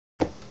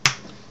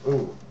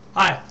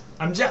Hi,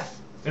 I'm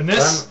Jeff, and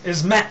this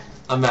is Matt.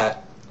 I'm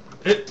Matt.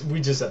 We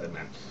just said it,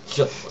 man.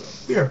 Shut the fuck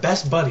up. We are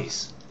best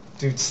buddies.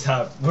 Dude,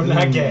 stop. We're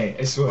not gay,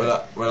 I swear.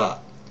 We're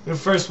not. We're the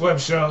first web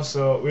show,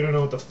 so we don't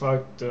know what the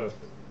fuck to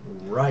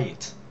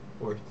write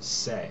or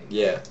say.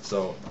 Yeah,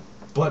 so.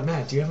 But,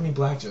 Matt, do you have any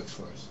black jokes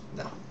for us?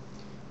 No.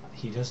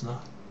 He does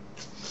not.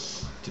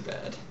 Too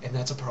bad. And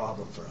that's a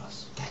problem for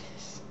us. That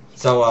is.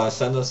 So,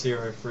 send us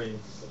your free.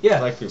 Yeah,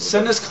 black people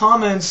send us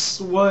comments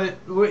what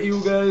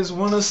you guys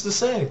want us to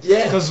say.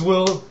 Yeah. Because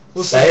we'll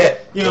say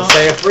it. You know, we'll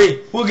say it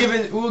free.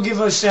 We'll give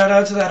a shout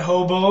out to that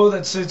hobo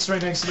that sits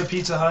right next to the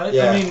Pizza Hut.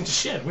 Yeah. I mean,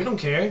 shit, we don't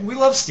care. We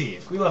love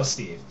Steve.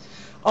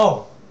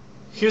 Oh,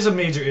 here's a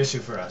major issue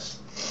for us.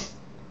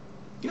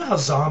 You know how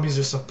zombies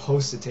are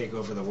supposed to take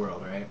over the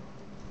world, right?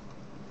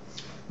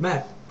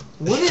 Matt,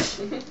 what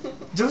if...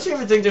 don't you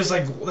ever think there's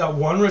like that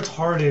one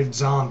retarded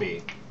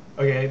zombie,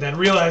 okay, that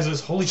realizes,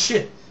 holy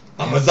shit,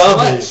 I'm a zombie.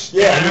 Flesh.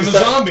 Yeah, I'm a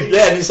zombie.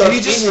 Yeah, and he starts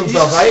eating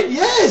himself, right?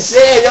 Yes.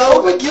 Yeah, yo.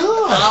 Oh my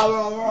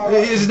god.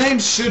 His name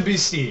should be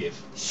Steve.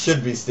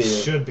 Should be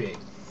Steve. Should be.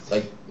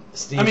 Like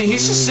Steve. I mean,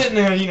 he's just sitting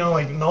there, you know,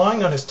 like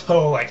gnawing on his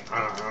toe, like,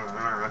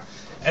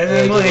 and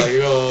then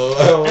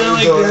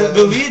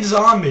the lead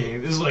zombie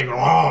is like,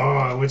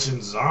 which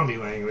in zombie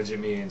language it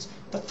means,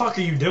 what the fuck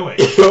are you doing?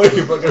 You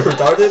fucking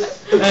retarded.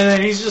 And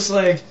then he's just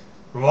like,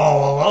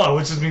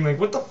 which is mean like,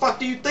 what the fuck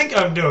do you think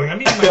I'm doing?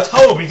 I'm eating my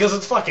toe because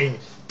it's fucking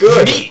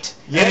good meat.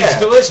 Yeah. And it's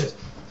delicious.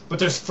 But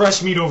there's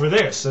fresh meat over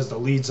there, says the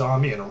lead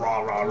zombie in a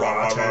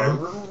raw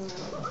term.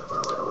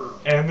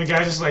 And the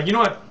guy's just like, you know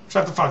what?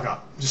 Shut the fuck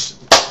up.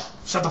 Just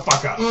shut the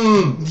fuck up.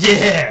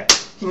 Yeah.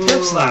 He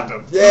pimp slapped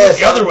him. Yeah.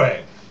 The other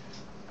way.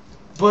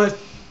 But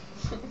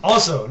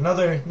also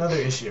another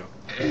issue.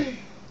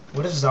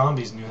 What if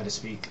zombies knew how to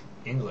speak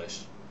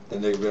English?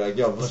 Then they'd be like,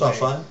 yo, what's up,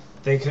 fun?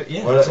 They could,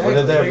 yeah.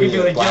 Would there be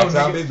like black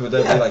zombies? Would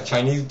there yeah. be like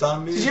Chinese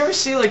zombies? Did you ever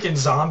see like in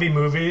zombie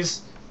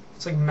movies?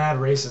 It's like mad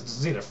racist.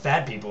 It's either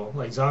fat people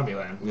like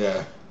Zombieland.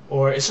 Yeah.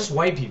 Or it's just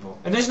white people.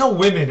 And there's no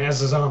women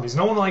as the zombies.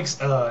 No one likes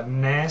a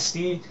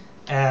nasty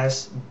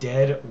ass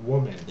dead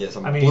woman. Yeah,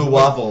 some blue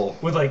waffle.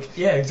 With like,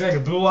 yeah, exactly,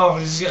 blue waffle.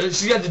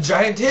 She's got the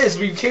giant tits,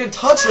 but you can't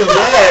touch her.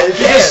 Yeah,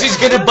 because she's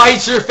gonna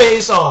bite your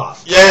face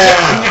off.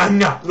 Yeah. Nom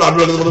nom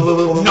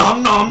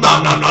nom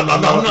nom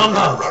nom nom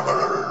nom.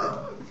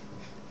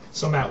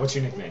 So Matt, what's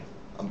your nickname?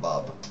 I'm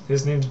Bob.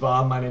 His name's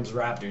Bob. My name's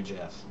Raptor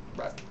Jeff.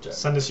 Raptor Jeff.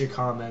 Send us your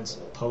comments,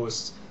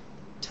 posts.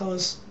 Tell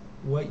us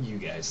what you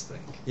guys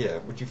think. Yeah,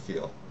 what you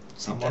feel.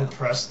 Someone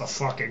press the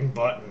fucking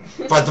button.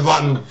 Press the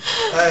button.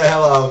 Hey,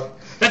 hello.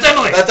 That's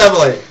Emily. That's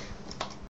Emily.